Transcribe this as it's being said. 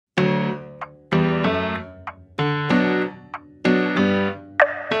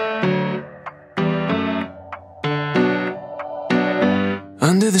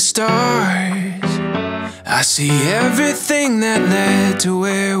the stars, I see everything that led to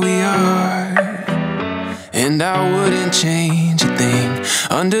where we are. And I wouldn't change a thing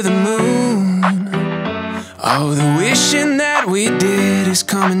under the moon. Oh, the wishing that we did is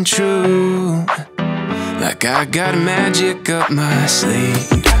coming true. Like I got magic up my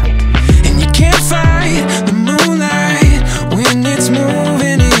sleeve. And you can't fight the moonlight when it's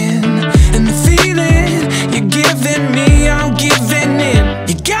moving in. And the feeling you're giving me, I'm giving in.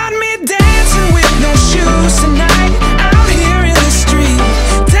 You got me dancing with no shoes tonight, out here in the street,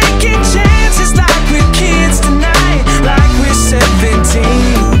 taking chances like we're kids tonight, like we're 17.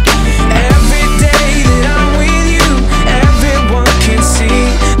 Every day that I'm with you, everyone can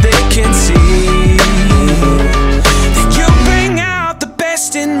see, they can see that you bring out the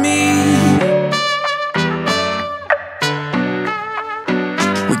best in me.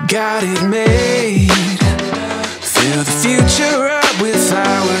 We got it made. Fill the future up with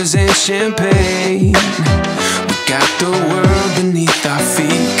flowers and champagne. We got the world beneath our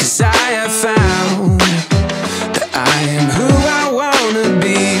feet, 'cause I have found that I am who I wanna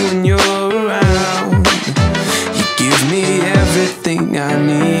be when you're around. You give me everything I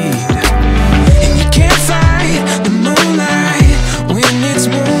need. And you can't fight the moonlight when it's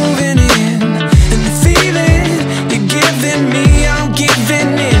moving in. And the feeling you're giving me, I'm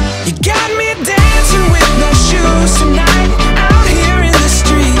giving in. You got me dancing with no shoes tonight, out here in the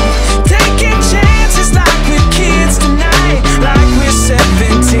street, taking chances like we're kids tonight, like we're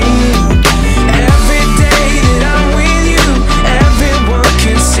 17. Every day that I'm with you, everyone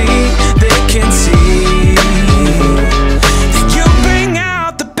can see, they can see that you bring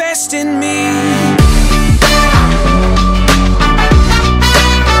out the best in me.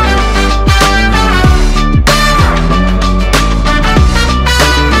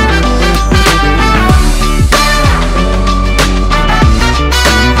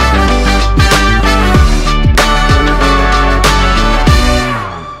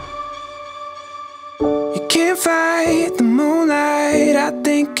 You can't fight the moonlight, I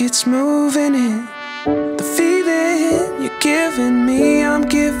think it's moving in. The feeling you're giving me, I'm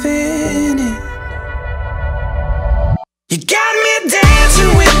giving it. You got me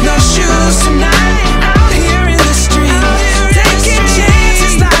dancing with no shoes tonight, out here in the street, taking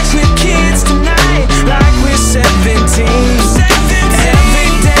chances like we're kids tonight, like we're 17. Every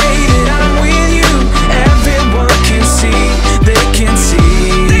day that I'm with you, everyone can see, they can see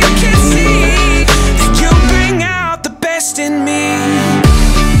that you bring out the best in me.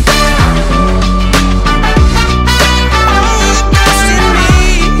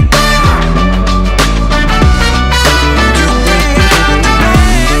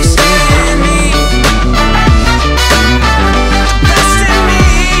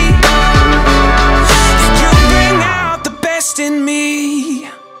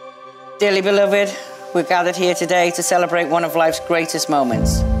 Dearly beloved, we're gathered here today to celebrate one of life's greatest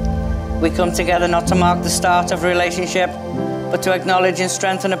moments. We come together not to mark the start of a relationship, but to acknowledge and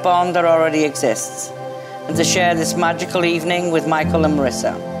strengthen a bond that already exists, and to share this magical evening with Michael and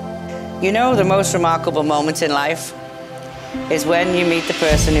Marissa. You know, the most remarkable moment in life is when you meet the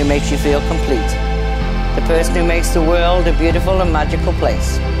person who makes you feel complete, the person who makes the world a beautiful and magical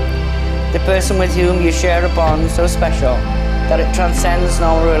place, the person with whom you share a bond so special that it transcends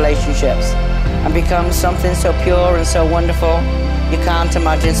normal relationships and becomes something so pure and so wonderful you can't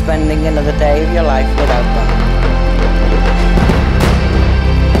imagine spending another day of your life without them.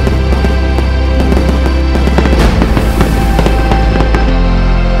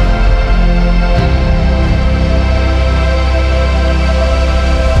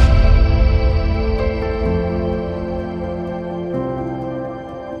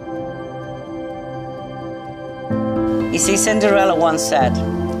 You see, Cinderella once said,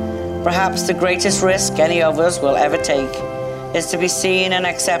 "Perhaps the greatest risk any of us will ever take is to be seen and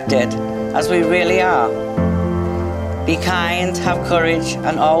accepted as we really are. Be kind, have courage,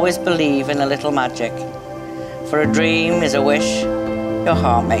 and always believe in a little magic. For a dream is a wish your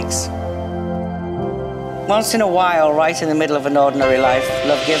heart makes." Once in a while, right in the middle of an ordinary life,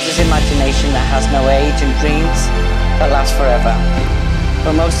 love gives us imagination that has no age and dreams that last forever.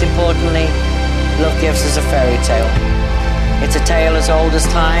 But most importantly, love gives us a fairy tale. It's a tale as old as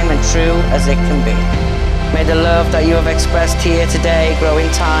time and true as it can be. May the love that you have expressed here today grow in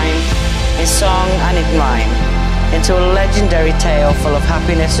time, in song and in rhyme, into a legendary tale full of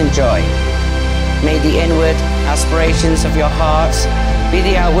happiness and joy. May the inward aspirations of your hearts be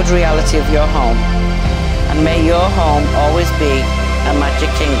the outward reality of your home. And may your home always be a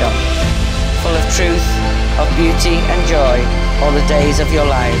magic kingdom, full of truth, of beauty and joy all the days of your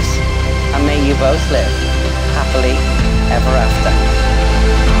lives. And may you both live happily ever after.